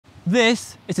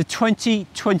This is a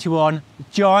 2021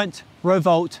 Giant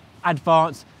Revolt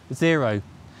Advanced Zero.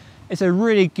 It's a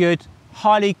really good,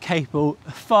 highly capable,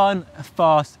 fun,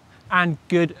 fast and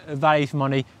good value for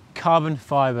money carbon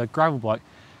fibre gravel bike.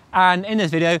 And in this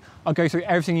video, I'll go through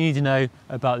everything you need to know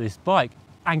about this bike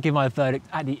and give my verdict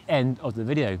at the end of the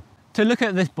video. To look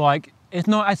at this bike, it's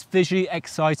not as visually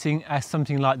exciting as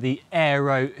something like the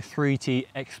Aero 3T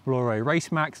Explorer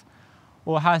Race Max,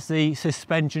 or has the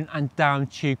suspension and down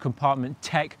tube compartment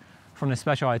tech from the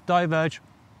Specialized Diverge,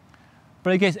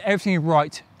 but it gets everything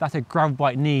right that a gravel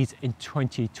bike needs in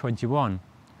 2021.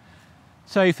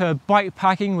 So for bike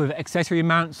packing with accessory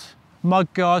mounts,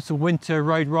 mud guards for winter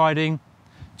road riding,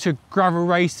 to gravel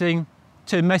racing,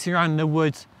 to messing around in the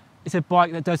woods, it's a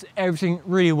bike that does everything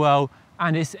really well,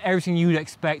 and it's everything you'd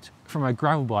expect from a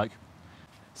gravel bike.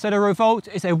 So the Revolt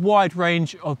is a wide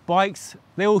range of bikes.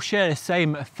 They all share the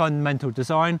same fundamental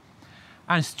design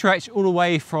and stretch all the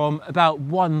way from about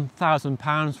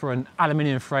 £1,000 for an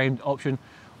aluminium framed option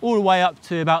all the way up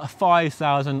to about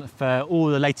 £5,000 for all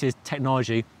the latest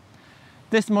technology.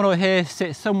 This model here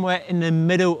sits somewhere in the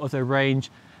middle of the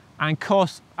range and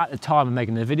costs, at the time of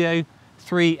making the video,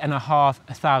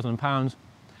 £3,500,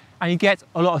 and you get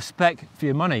a lot of spec for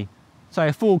your money. So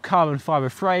a full carbon fibre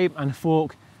frame and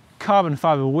fork, carbon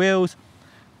fibre wheels,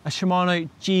 a Shimano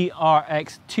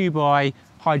GRX 2x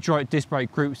hydraulic disc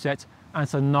brake group set, and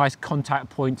some nice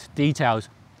contact point details.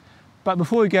 But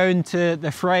before we go into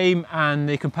the frame and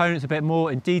the components a bit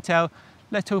more in detail,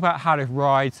 let's talk about how this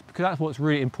rides, because that's what's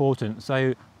really important.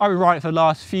 So I've been riding it for the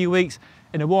last few weeks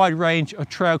in a wide range of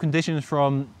trail conditions,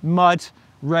 from mud,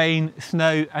 rain,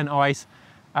 snow and ice,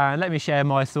 and let me share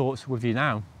my thoughts with you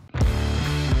now.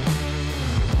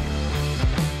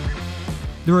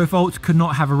 The Revolt could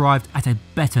not have arrived at a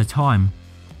better time.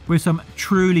 With some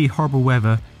truly horrible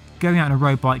weather, going out on a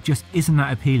road bike just isn't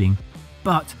that appealing,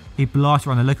 but a blast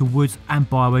around the local woods and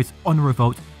byways on the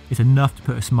Revolt is enough to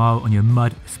put a smile on your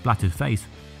mud splattered face.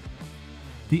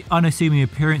 The unassuming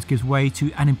appearance gives way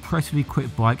to an impressively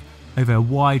quick bike over a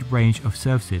wide range of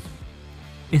surfaces.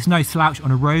 It's no slouch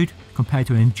on a road compared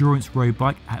to an endurance road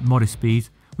bike at modest speeds,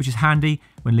 which is handy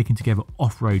when linking together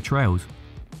off-road trails.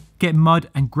 Get mud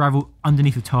and gravel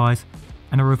underneath the tyres,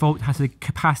 and the Revolt has the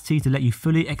capacity to let you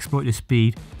fully exploit the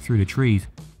speed through the trees,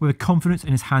 with a confidence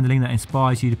in its handling that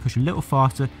inspires you to push a little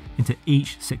faster into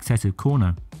each successive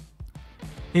corner.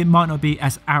 It might not be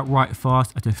as outright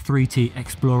fast as the 3T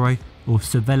Explorer or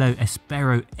Cervelo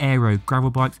Espero Aero gravel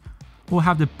bikes, or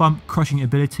have the bump crushing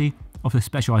ability of the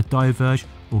Specialized Diverge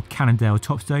or Cannondale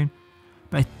Topstone,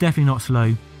 but it's definitely not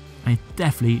slow, and it's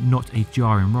definitely not a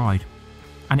jarring ride.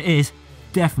 And it is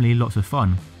definitely lots of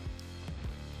fun.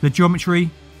 The geometry,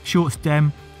 short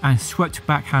stem and swept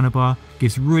back handlebar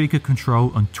gives really good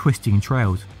control on twisting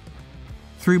trails.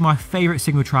 Through my favourite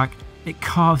single track, it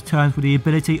carves turns with the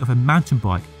ability of a mountain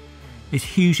bike. It's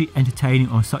hugely entertaining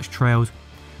on such trails,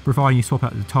 providing you swap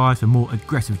out the tyres for more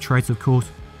aggressive treads of course,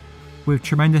 with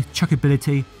tremendous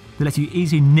chuckability that lets you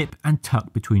easily nip and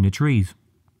tuck between the trees.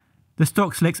 The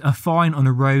stock slicks are fine on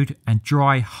the road and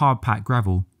dry, hard-packed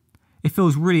gravel. It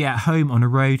feels really at home on the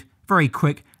road, very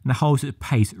quick, and holds its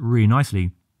pace really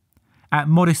nicely. At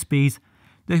modest speeds,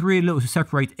 there's really little to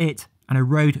separate it and a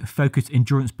road-focused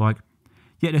endurance bike,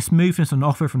 yet the smoothness on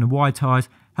offer from the wide tyres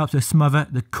helps to smother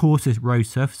the coarsest road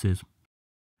surfaces.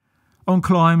 On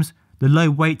climbs, the low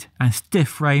weight and stiff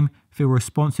frame feel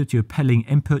responsive to your pedalling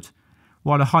input,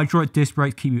 while the hydraulic disc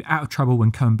brakes keep you out of trouble when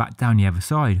coming back down the other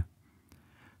side.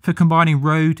 For combining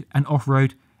road and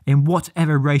off-road in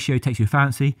whatever ratio takes your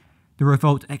fancy, the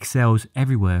Revolt excels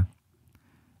everywhere.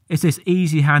 It's this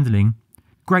easy handling,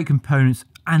 great components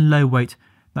and low weight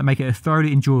that make it a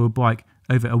thoroughly enjoyable bike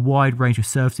over a wide range of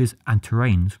surfaces and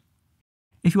terrains.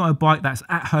 If you want a bike that's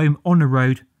at home on the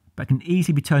road but can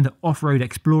easily be turned to off-road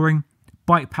exploring,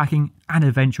 bike packing and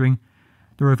adventuring,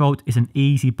 the Revolt is an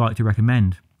easy bike to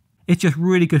recommend. It's just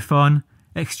really good fun,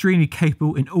 extremely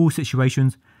capable in all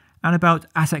situations, and about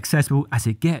as accessible as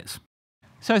it gets.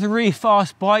 So it's a really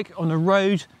fast bike on the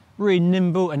road, really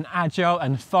nimble and agile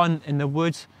and fun in the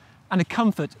woods, and the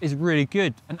comfort is really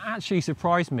good and actually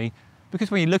surprised me, because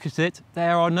when you look at it,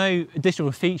 there are no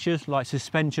additional features like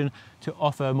suspension to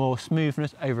offer more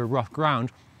smoothness over rough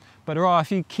ground, but there are a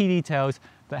few key details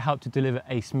that help to deliver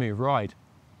a smooth ride.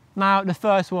 Now, the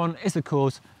first one is of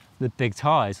course the big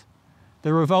tyres.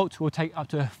 The Revolt will take up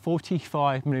to a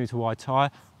 45mm wide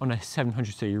tyre on a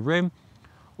 700cc rim,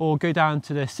 or go down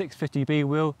to the 650B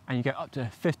wheel and you get up to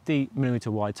a 50mm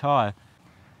wide tyre.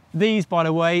 These, by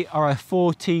the way, are a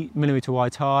 40mm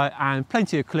wide tyre and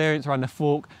plenty of clearance around the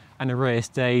fork and the rear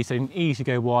stay, so you can easily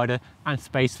go wider and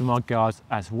space for mud guards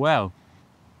as well.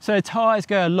 So the tyres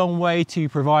go a long way to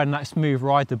providing that smooth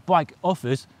ride the bike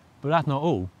offers, but that's not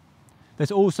all. There's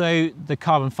also the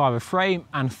carbon fibre frame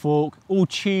and fork, all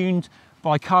tuned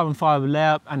by carbon fibre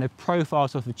layout and the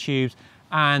profiles of the tubes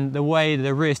and the way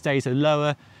the rear stays are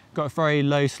lower, got a very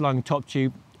low slung top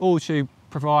tube, all to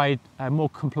provide more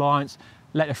compliance,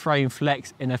 let the frame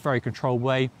flex in a very controlled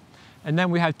way. And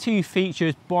then we have two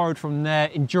features borrowed from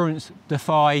their Endurance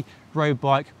Defy road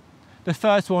bike. The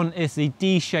first one is the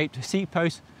D-shaped seat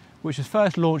post, which was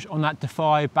first launched on that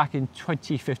Defy back in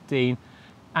 2015.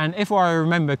 And if I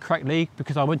remember correctly,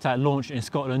 because I went to that launch in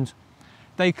Scotland,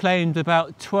 they claimed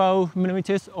about 12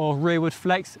 millimeters of rearward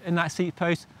flex in that seat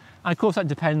post. And of course that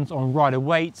depends on rider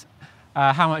weight,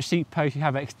 how much seat post you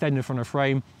have extended from the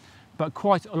frame, but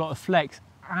quite a lot of flex.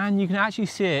 And you can actually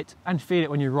see it and feel it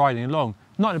when you're riding along.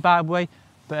 Not in a bad way,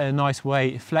 but in a nice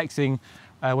way, flexing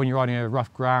when you're riding over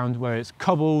rough ground, whether it's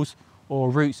cobbles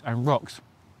or roots and rocks.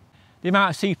 The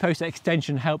amount of seat post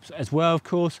extension helps as well, of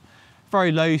course.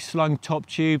 Very low slung top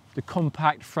tube, the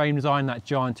compact frame design that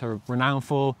Giant are renowned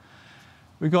for.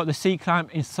 We've got the seat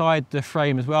clamp inside the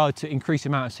frame as well to increase the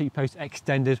amount of seat post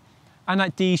extended. And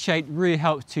that D shape really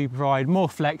helps to provide more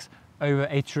flex over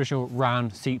a traditional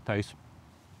round seat post.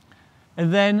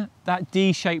 And then that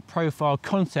D-shaped profile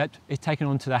concept is taken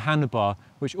onto the handlebar,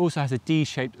 which also has a D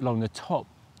shape along the top.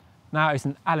 Now it's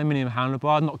an aluminium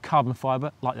handlebar, not carbon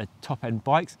fibre like the top end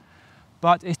bikes,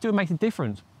 but it still makes a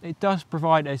difference. It does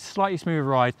provide a slightly smoother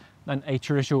ride than a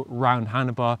traditional round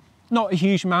handlebar. Not a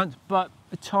huge amount, but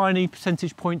a tiny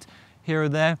percentage point here or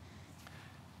there.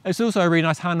 It's also a really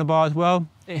nice handlebar as well.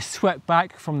 It's swept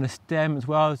back from the stem as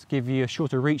well to give you a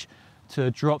shorter reach to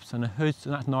the drops and the hoods,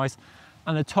 and that's nice.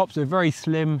 And the tops are very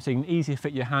slim, so you can easily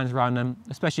fit your hands around them,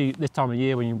 especially this time of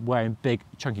year when you're wearing big,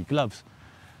 chunky gloves.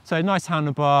 So nice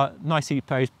handlebar, nice seat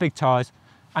post, big tyres,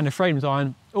 and the frame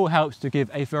design all helps to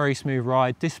give a very smooth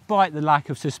ride, despite the lack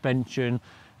of suspension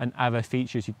and other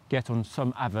features you get on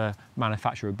some other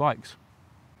manufacturer bikes.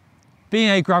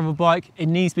 Being a gravel bike, it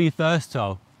needs to be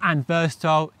versatile, and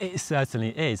versatile it certainly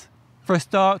is. For a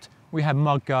start, we have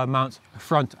mudguard mounts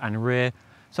front and rear,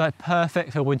 so it's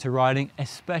perfect for winter riding,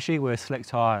 especially with a slick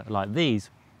tyre like these.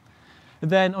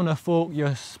 Then on the fork,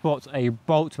 you'll spot a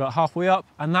bolt about halfway up,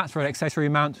 and that's for an accessory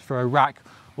mount for a rack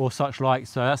or such like,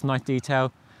 so that's a nice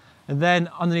detail. And then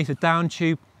underneath the down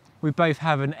tube, we both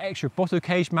have an extra bottle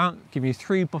cage mount, giving you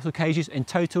 3 bottle cages in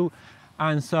total,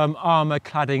 and some armour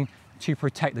cladding to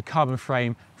protect the carbon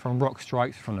frame from rock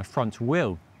strikes from the front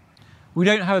wheel. We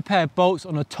don't have a pair of bolts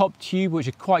on the top tube, which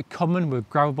is quite common with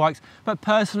gravel bikes, but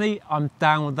personally, I'm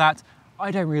down with that.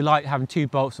 I don't really like having 2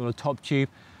 bolts on the top tube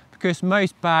because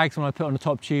most bags, when I put on the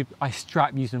top tube, I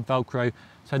strap using Velcro,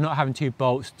 so not having 2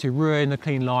 bolts to ruin the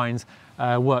clean lines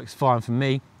works fine for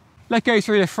me. Let's go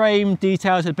through the frame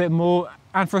details a bit more,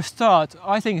 and for a start,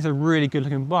 I think it's a really good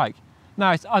looking bike.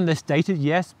 Now, it's understated,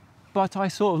 yes, but I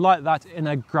sort of like that in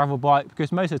a gravel bike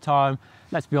because most of the time,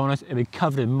 let's be honest, it'll be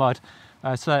covered in mud.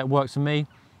 So it works for me.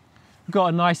 We've got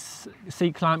a nice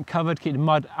seat clamp cover to keep the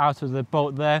mud out of the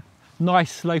bolt there.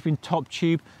 Nice sloping top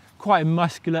tube, quite a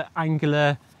muscular,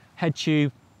 angular head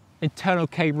tube. Internal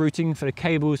cable routing for the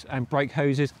cables and brake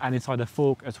hoses and inside the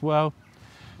fork as well.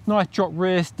 Nice drop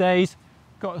rear stays.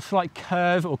 Got a slight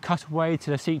curve or cutaway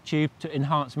to the seat tube to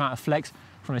enhance the amount of flex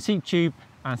from the seat tube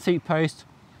and seat post.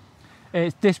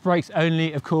 It's disc brakes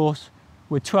only, of course,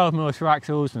 with 12mm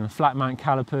axles and flat mount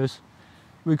calipers.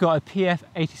 We've got a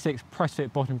PF86 press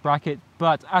fit bottom bracket,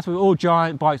 but as with all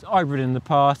Giant bikes I've ridden in the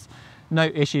past, no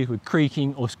issues with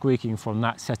creaking or squeaking from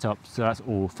that setup, so that's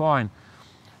all fine.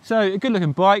 So a good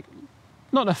looking bike,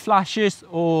 not the flashiest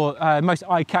or most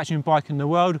eye-catching bike in the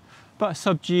world, but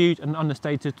subdued and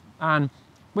understated, and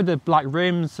with the black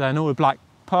rims and all the black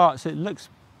parts, it looks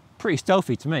pretty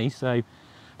stealthy to me. So,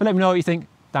 but let me know what you think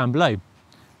down below.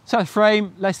 So the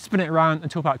frame, let's spin it around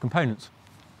and talk about components.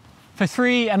 For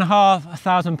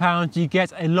 £3,500, you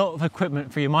get a lot of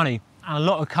equipment for your money and a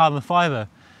lot of carbon fibre.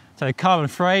 So carbon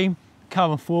frame,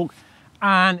 carbon fork,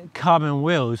 and carbon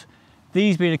wheels.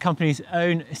 These being the company's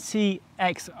own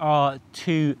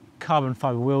CXR2 carbon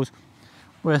fibre wheels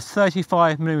with a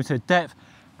 35mm depth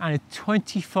and a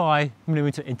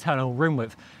 25mm internal rim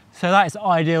width. So that is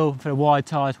ideal for the wide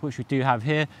tyres, which we do have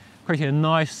here, creating a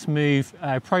nice smooth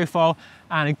profile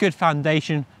and a good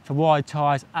foundation for wide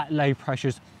tyres at low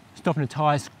pressures, stopping the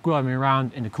tyres squirming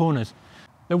around in the corners.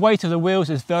 The weight of the wheels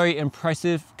is very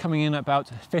impressive, coming in at about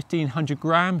 1,500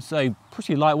 grams, so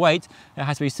pretty lightweight, it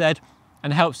has to be said,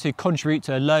 and helps to contribute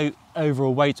to a low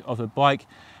overall weight of the bike,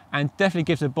 and definitely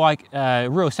gives the bike a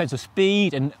real sense of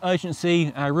speed and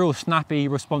urgency, a real snappy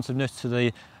responsiveness to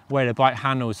the way the bike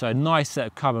handles. So a nice set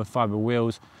of carbon fibre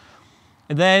wheels.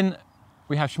 And then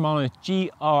we have Shimano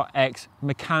GRX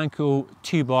mechanical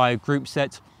 2x group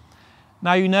set.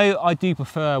 Now you know I do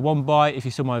prefer 1x if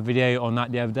you saw my video on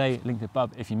that the other day, linked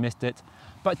above if you missed it.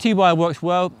 But 2x works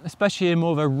well, especially in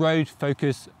more of a road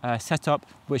focus setup,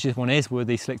 which this one is with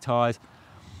these slick tyres.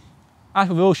 As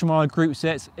with all Shimano group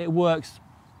sets, it works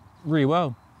really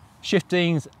well.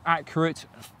 Shifting's accurate,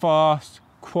 fast,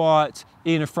 quiet,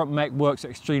 even the front mech works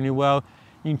extremely well.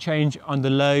 You can change under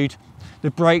load.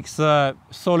 The brakes are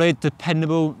solid,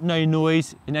 dependable, no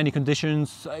noise in any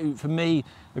conditions. So for me,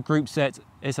 the group set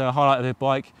is a highlight of the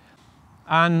bike.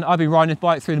 And I've been riding this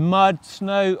bike through the mud,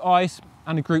 snow, ice,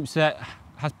 and the group set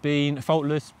has been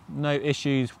faultless. No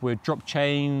issues with drop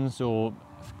chains or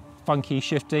funky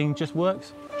shifting, just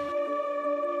works.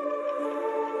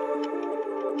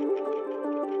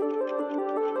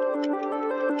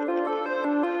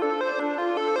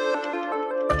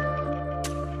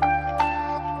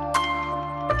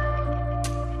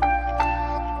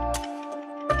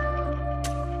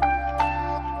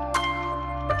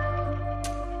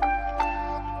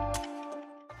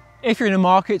 If you're in the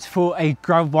market for a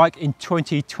gravel bike in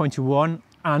 2021, and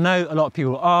I know a lot of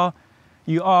people are,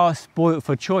 you are spoiled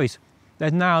for choice.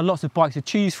 There's now lots of bikes to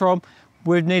choose from,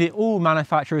 with nearly all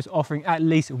manufacturers offering at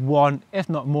least one, if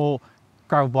not more,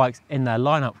 gravel bikes in their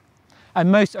lineup. And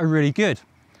most are really good.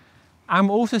 And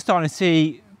we're also starting to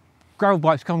see gravel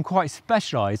bikes become quite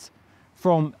specialised,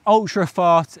 from ultra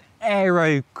fast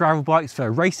aero gravel bikes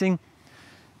for racing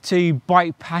to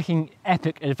bike packing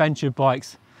epic adventure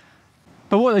bikes.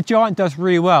 But what the Giant does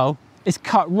really well is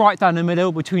cut right down the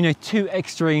middle between the two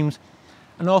extremes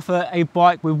and offer a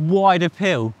bike with wide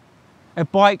appeal. A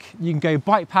bike you can go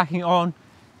bike packing on,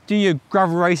 do your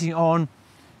gravel racing on,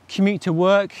 commute to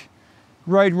work,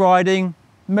 road riding,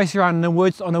 mess around in the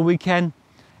woods on a weekend.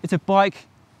 It's a bike,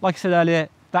 like I said earlier,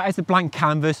 that is a blank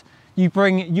canvas. You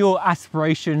bring your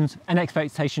aspirations and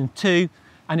expectations to,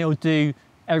 and it will do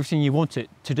everything you want it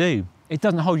to do. It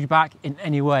doesn't hold you back in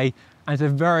any way. And it's a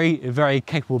very, very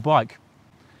capable bike.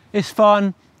 It's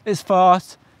fun, it's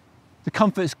fast, the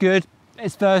comfort's good,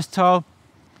 it's versatile.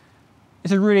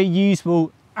 It's a really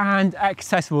usable and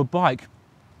accessible bike.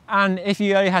 And if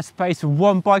you only have space for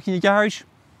one bike in your garage,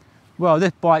 well,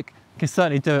 this bike can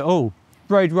certainly do it all.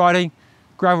 Road riding,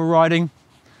 gravel riding,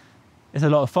 it's a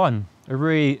lot of fun. A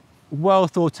really well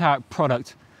thought out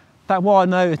product that, while I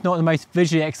know it's not the most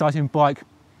visually exciting bike,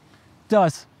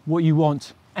 does what you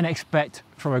want and expect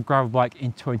from a gravel bike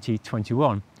in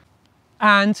 2021.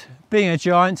 And being a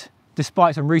Giant,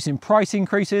 despite some recent price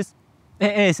increases,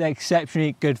 it is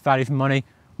exceptionally good value for money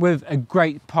with a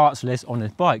great parts list on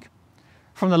this bike.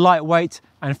 From the lightweight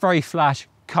and very flash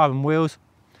carbon wheels,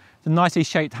 the nicely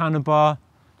shaped handlebar,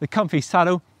 the comfy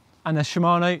saddle, and the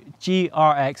Shimano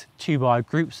GRX 2x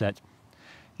group set.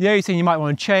 The only thing you might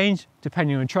want to change,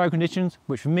 depending on trail conditions,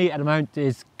 which for me at the moment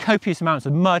is copious amounts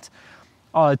of mud,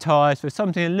 are the tyres for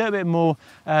something a little bit more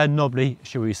knobbly,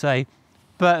 shall we say.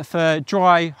 But for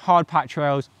dry, hard packed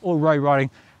trails or road riding,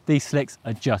 these slicks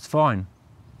are just fine.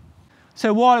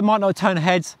 So while it might not turn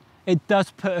heads, it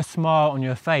does put a smile on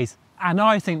your face. And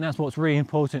I think that's what's really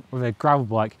important with a gravel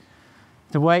bike,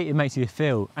 the way it makes you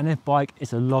feel. And this bike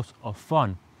is a lot of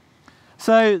fun.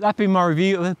 So that's been my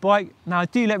review of this bike. Now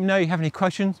do let me know if you have any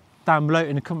questions down below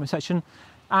in the comment section.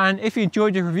 And if you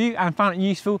enjoyed the review and found it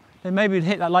useful, then maybe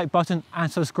hit that like button and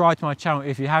subscribe to my channel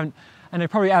if you haven't. And there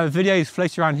probably have videos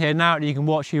floating around here now that you can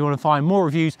watch if you want to find more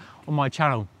reviews on my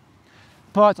channel.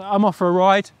 But I'm off for a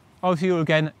ride. I'll see you all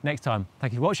again next time.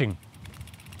 Thank you for watching.